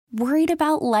Worried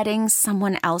about letting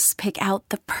someone else pick out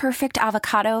the perfect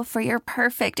avocado for your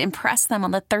perfect impress them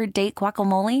on the third date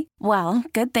guacamole? Well,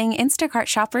 good thing Instacart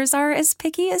shoppers are as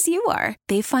picky as you are.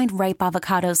 They find ripe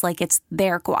avocados like it's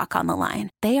their guac on the line.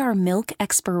 They are milk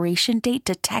expiration date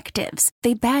detectives.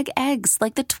 They bag eggs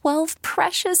like the 12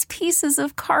 precious pieces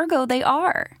of cargo they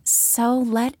are. So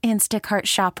let Instacart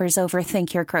shoppers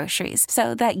overthink your groceries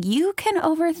so that you can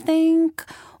overthink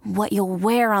what you'll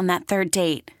wear on that third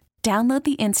date. Download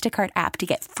the Instacart app to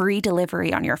get free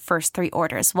delivery on your first 3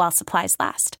 orders while supplies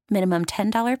last. Minimum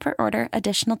 $10 per order.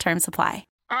 Additional terms apply.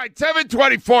 All right,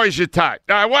 7:24 is your time.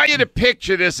 Now, I want you to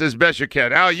picture this as best you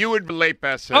can. Al, you would relate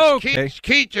best to this. Okay.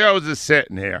 Keith Jones is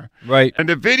sitting here. Right. And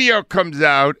the video comes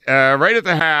out right at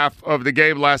the half of the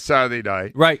game last Saturday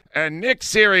night. Right. And Nick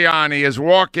Sirianni is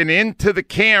walking into the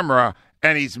camera,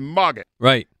 and he's mugging.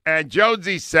 Right. And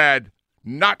Jonesy said,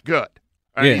 not good.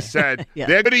 And Yeah. he said,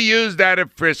 they're going to use that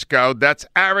at Frisco. That's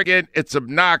arrogant. It's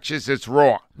obnoxious. It's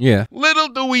wrong. Yeah. Little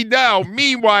do we know,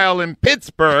 meanwhile, in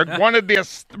Pittsburgh, one of the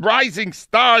rising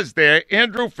stars there,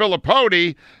 Andrew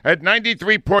Filipponi, at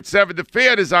 93.7 The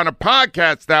Fan, is on a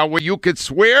podcast now where you could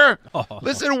swear. Oh.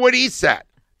 Listen to what he said.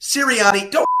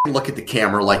 Sirianni, don't look at the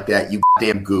camera like that, you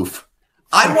damn goof.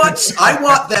 I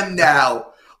want them now.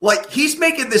 Like, he's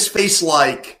making this face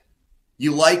like,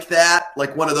 you like that?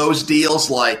 Like one of those deals,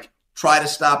 like, try to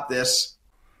stop this.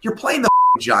 You're playing the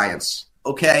Giants,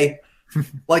 okay?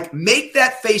 Like, make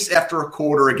that face after a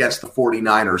quarter against the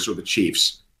 49ers or the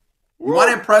Chiefs. You want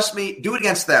to impress me? Do it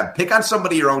against them. Pick on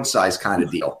somebody your own size kind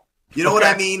of deal. You know what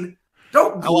I mean?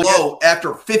 Don't glow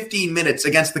after 15 minutes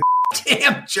against the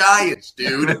damn Giants,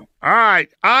 dude. All right.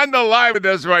 On the line with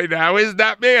us right now is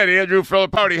that man, Andrew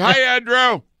Filipponi. Hi,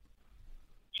 Andrew.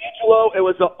 Angelo, it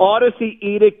was an Odyssey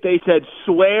edict. They said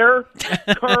swear,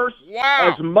 curse,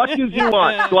 wow. as much as you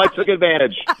want. So I took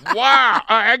advantage. Wow.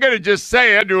 I got to just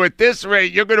say, Andrew, at this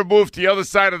rate, you're going to move to the other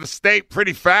side of the state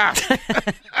pretty fast.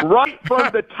 Right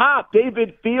from the top,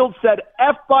 David Fields said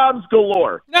F-bombs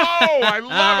galore. Oh, I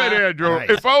love it, Andrew.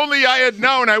 Nice. If only I had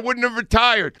known, I wouldn't have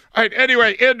retired. All right,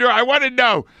 anyway, Andrew, I want to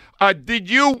know, do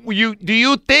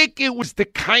you think it was the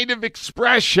kind of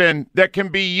expression that can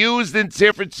be used in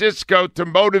San Francisco to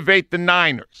motivate the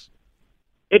Niners?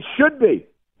 It should be.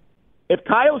 If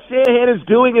Kyle Shanahan is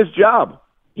doing his job,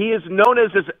 he is known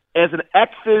as an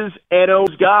X's and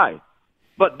O's guy.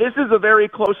 But this is a very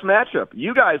close matchup.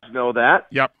 You guys know that.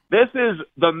 Yep. This is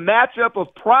the matchup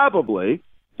of probably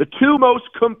the 2 most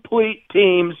complete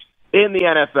teams in the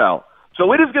NFL.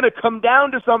 So it is going to come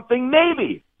down to something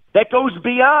maybe that goes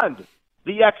beyond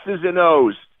the X's and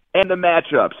O's and the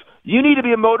matchups. You need to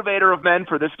be a motivator of men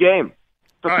for this game.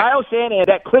 For Kyle Shanahan,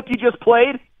 that clip you just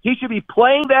played, he should be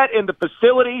playing that in the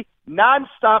facility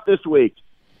nonstop this week.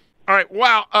 All right,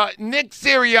 wow. Nick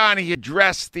Sirianni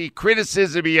addressed the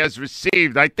criticism he has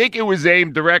received. I think it was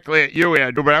aimed directly at you,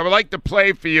 Andrew, but I would like to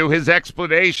play for you his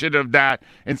explanation of that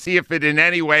and see if it in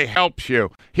any way helps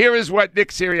you. Here is what Nick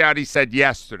Sirianni said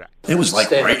yesterday. It was like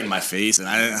right in my face, and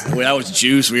I was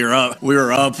juiced. We were up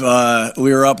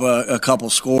a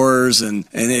couple scores, and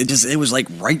it was like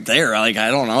right there. Like, I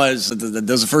don't know. That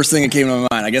was the first thing that came to my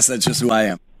mind. I guess that's just who I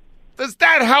am. Does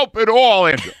that help at all,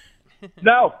 Andrew?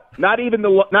 No, not even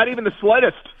the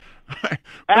slightest.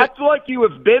 Act like you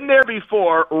have been there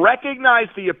before. Recognize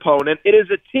the opponent. It is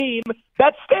a team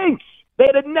that stinks. They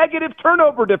had a negative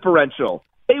turnover differential.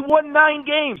 They won 9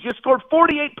 games. You scored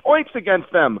 48 points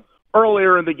against them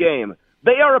earlier in the game.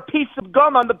 They are a piece of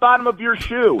gum on the bottom of your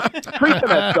shoe. Treat them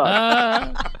as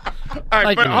such. All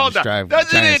right, but hold on.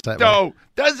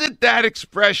 Doesn't that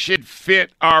expression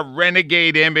fit our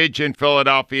renegade image in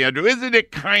Philadelphia, Andrew? Isn't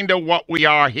it kind of what we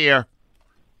are here?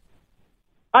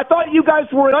 I thought you guys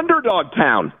were an underdog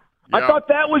town. Yep. I thought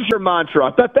that was your mantra.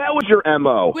 I thought that was your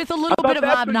MO. With a little bit of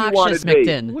obnoxious mixed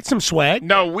in. With some swag.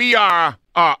 No, we are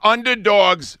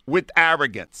underdogs with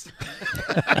arrogance.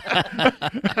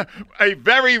 A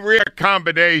very rare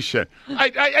combination.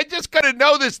 I just got to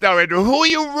know this, though, Andrew. Who are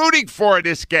you rooting for in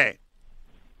this game?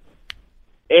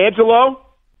 Angelo,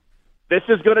 this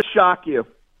is going to shock you.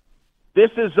 This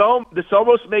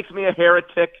almost makes me a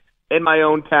heretic in my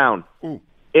own town. Ooh.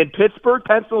 In Pittsburgh,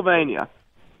 Pennsylvania,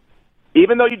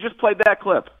 even though you just played that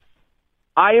clip,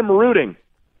 I am rooting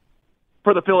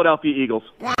for the Philadelphia Eagles.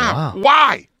 Wow.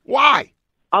 Why?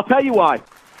 I'll tell you why.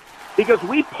 Because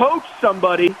we poached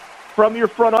somebody from your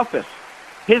front office.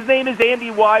 His name is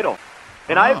Andy Weidel.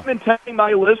 And I've been telling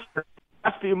my listeners the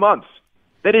last few months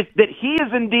that he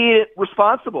is indeed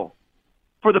responsible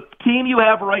for the team you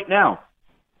have right now.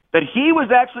 That he was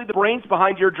actually the brains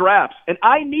behind your drafts. And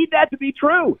I need that to be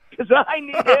true because I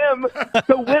need him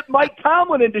to whip Mike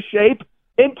Tomlin into shape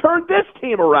and turn this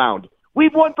team around.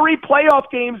 We've won 3 playoff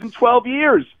games in 12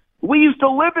 years. We used to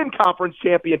live in conference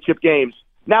championship games.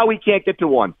 Now we can't get to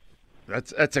one.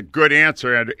 That's a good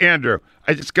answer, Andrew. Andrew,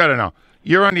 I just got to know.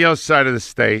 You're on the other side of the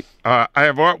state.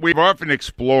 We've often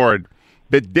explored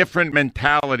the different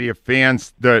mentality of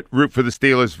fans that root for the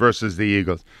Steelers versus the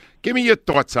Eagles. Give me your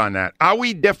thoughts on that. Are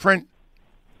we different?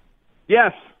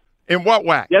 Yes. In what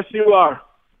way? Yes, you are.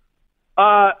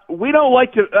 We don't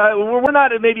like to. We're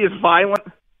not maybe as violent,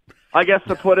 I guess,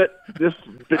 to put it.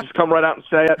 Just come right out and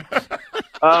say it.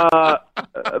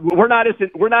 We're not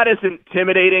as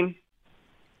intimidating.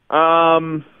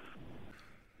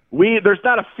 There's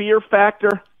not a fear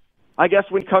factor, I guess,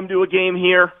 when you come to a game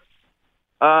here.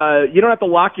 You don't have to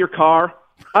lock your car.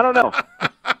 I don't know.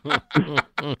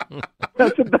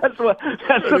 That's the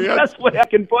best way I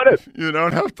can put it. You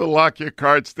don't have to lock your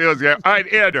car at Steelers game. All right,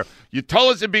 Andrew, you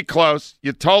told us it'd be close.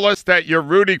 You told us that you're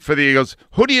rooting for the Eagles.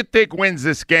 Who do you think wins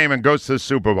this game and goes to the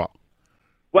Super Bowl?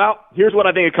 Well, here's what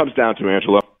I think it comes down to,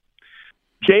 Angelo.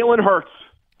 Jalen Hurts.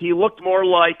 He looked more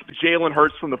like Jalen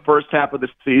Hurts from the first half of the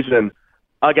season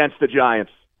against the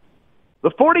Giants. The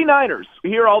 49ers,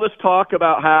 we hear all this talk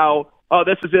about how,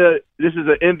 this is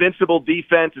an invincible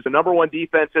defense. It's the number 1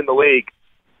 defense in the league.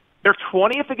 They're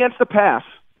 20th against the pass.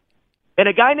 And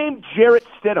a guy named Jarrett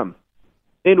Stidham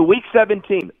in Week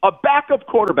 17, a backup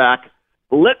quarterback,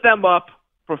 lit them up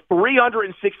for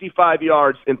 365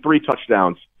 yards and 3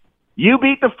 touchdowns. You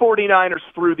beat the 49ers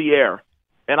through the air.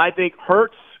 And I think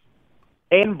Hurts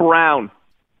and Brown,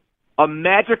 a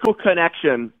magical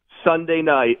connection Sunday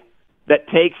night that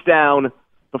takes down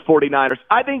the 49ers.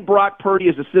 I think Brock Purdy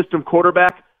is a system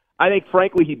quarterback. I think,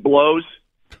 frankly, he blows.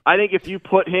 I think if you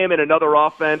put him in another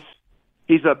offense,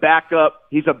 he's a backup,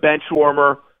 he's a bench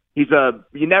warmer, you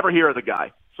never hear of the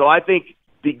guy. So I think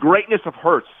the greatness of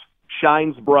Hurts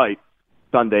shines bright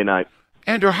Sunday night.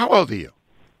 Andrew, how old are you?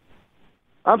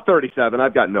 I'm 37.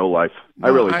 I've got no life. I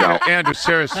really don't. Andrew,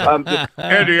 seriously.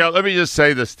 Andrew, let me just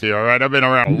say this to you, all right? I've been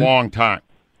around a long time.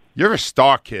 You're a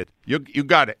star kid. You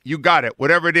got it. You got it.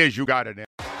 Whatever it is, you got it.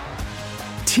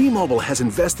 T-Mobile has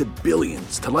invested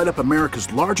billions to light up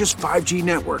America's largest 5G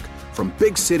network, from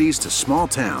big cities to small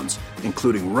towns,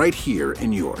 including right here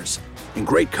in yours. And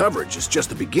great coverage is just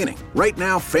the beginning. Right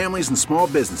now, families and small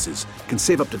businesses can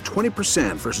save up to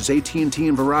 20% versus AT&T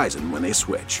and Verizon when they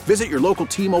switch. Visit your local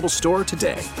T-Mobile store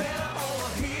today.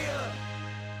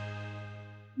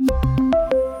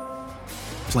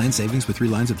 Plan savings with 3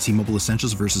 lines of T-Mobile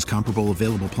Essentials versus comparable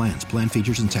available plans. Plan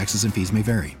features and taxes and fees may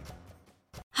vary.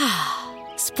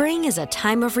 Spring is a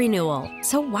time of renewal,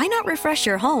 so why not refresh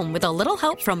your home with a little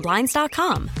help from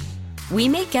Blinds.com? We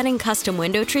make getting custom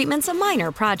window treatments a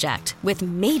minor project with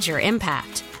major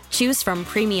impact. Choose from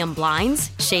premium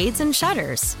blinds, shades, and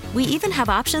shutters. We even have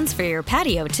options for your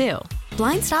patio, too.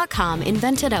 Blinds.com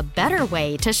invented a better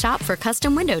way to shop for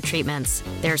custom window treatments.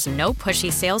 There's no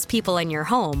pushy salespeople in your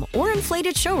home or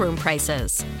inflated showroom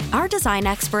prices. Our design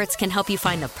experts can help you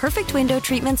find the perfect window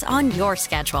treatments on your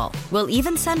schedule. We'll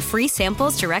even send free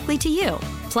samples directly to you.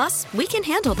 Plus, we can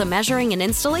handle the measuring and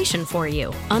installation for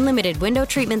you. Unlimited window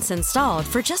treatments installed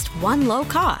for just one low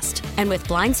cost. And with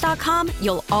Blinds.com,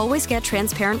 you'll always get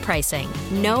transparent pricing.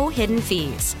 No hidden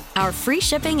fees. Our free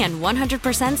shipping and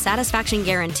 100% satisfaction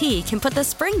guarantee can put the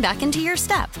spring back into your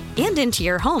step and into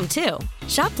your home, too.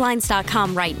 Shop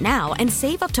Blinds.com right now and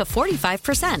save up to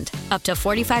 45%. Up to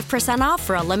 45% off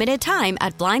for a limited time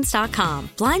at Blinds.com.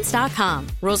 Blinds.com.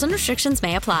 Rules and restrictions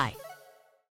may apply.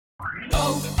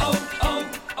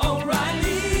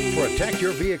 Protect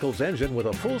your vehicle's engine with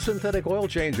a full synthetic oil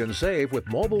change and save with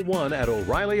Mobil 1 at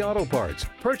O'Reilly Auto Parts.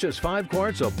 Purchase 5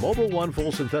 quarts of Mobil 1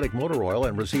 full synthetic motor oil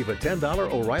and receive a $10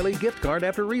 O'Reilly gift card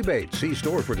after rebate. See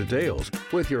store for details.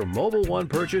 With your Mobil 1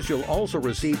 purchase, you'll also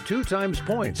receive 2 times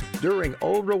points during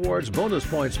O Rewards Bonus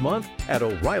Points Month at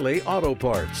O'Reilly Auto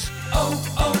Parts.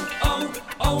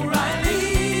 O'Reilly.